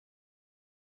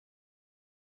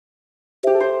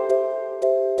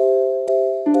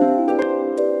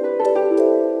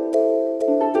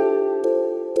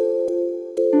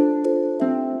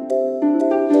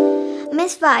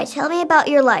Miss Vi, tell me about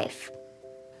your life.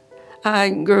 I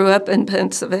grew up in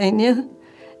Pennsylvania,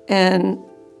 and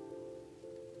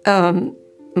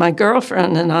my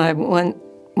girlfriend and I, when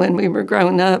we were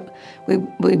growing up, we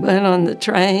went on the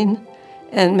train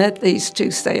and met these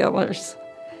two sailors.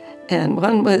 And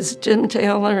one was Jim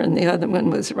Taylor and the other one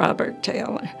was Robert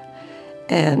Taylor.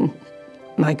 And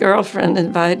my girlfriend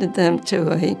invited them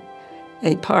to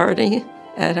a party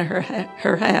at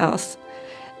her house.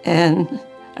 And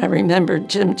I remember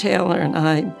Jim Taylor and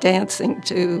I dancing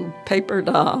to Paper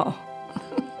Doll.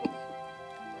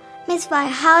 Miss Vi,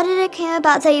 how did it come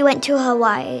about that you went to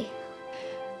Hawaii?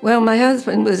 Well, my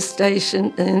husband was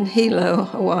stationed in Hilo,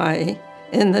 Hawaii,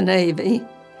 in the Navy,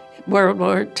 World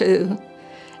War II.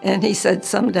 And he said,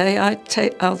 someday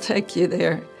I'll take you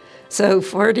there. So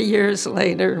 40 years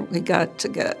later, we got to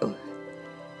go.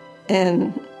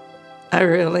 And I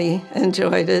really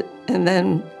enjoyed it. And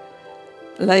then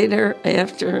later,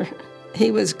 after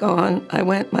he was gone, I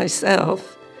went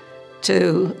myself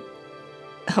to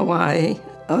Hawaii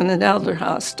on an elder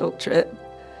hostel trip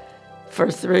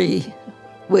for 3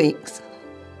 weeks.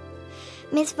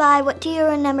 Miss Vi, what do you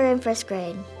remember in first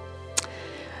grade?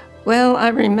 Well, I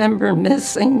remember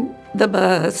missing the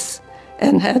bus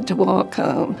and had to walk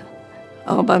home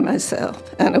all by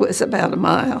myself, and it was about a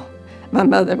mile. My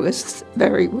mother was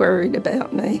very worried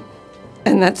about me,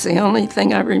 and that's the only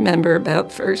thing I remember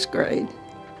about first grade.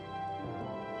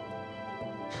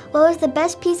 What was the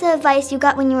best piece of advice you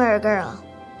got when you were a girl?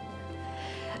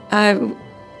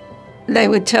 They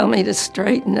would tell me to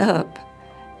straighten up,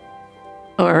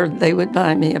 or they would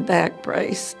buy me a back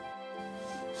brace.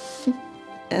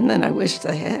 And then I wish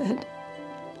they had.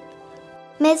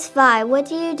 Miss Vi, what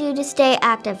do you do to stay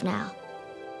active now?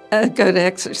 I go to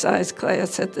exercise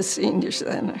class at the senior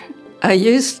center. I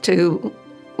used to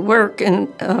work and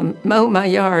mow my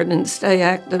yard and stay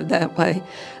active that way.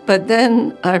 But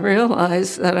then I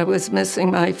realized that I was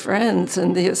missing my friends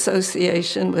and the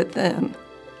association with them.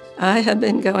 I have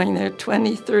been going there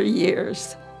 23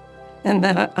 years, and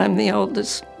that I'm the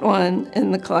oldest one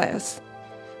in the class.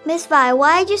 Miss Vi,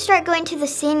 why did you start going to the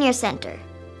senior center?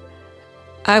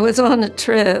 I was on a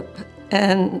trip,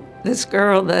 and this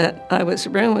girl that I was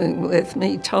rooming with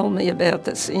me told me about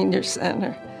the senior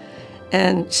center.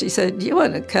 And she said, you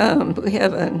want to come? We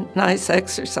have a nice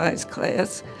exercise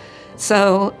class.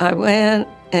 So I went,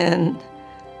 and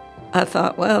I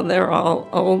thought, well, they're all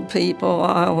old people.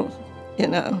 I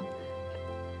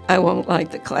won't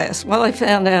like the class. Well, I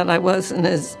found out I wasn't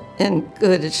as in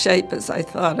good a shape as I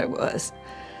thought I was.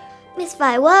 Miss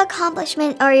Vi, what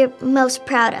accomplishment are you most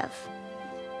proud of?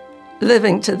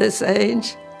 Living to this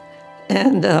age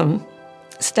and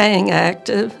staying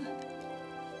active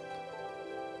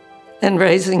and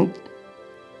raising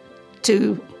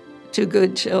two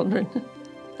good children,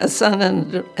 a son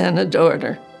and a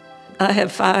daughter. I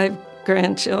have 5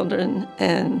 grandchildren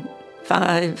and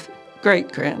 5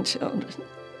 great-grandchildren.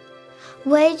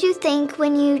 What did you think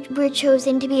when you were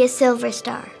chosen to be a Silver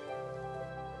Star?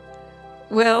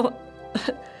 Well,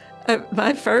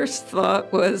 my first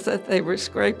thought was that they were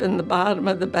scraping the bottom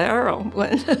of the barrel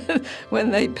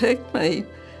when they picked me,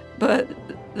 but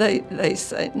they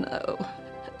say no.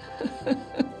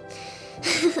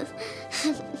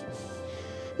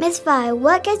 Miss Vi,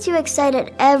 what gets you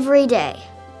excited every day?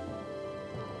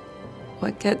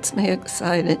 What gets me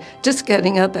excited? Just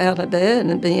getting up out of bed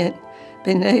and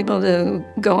being able to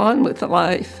go on with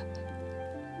life.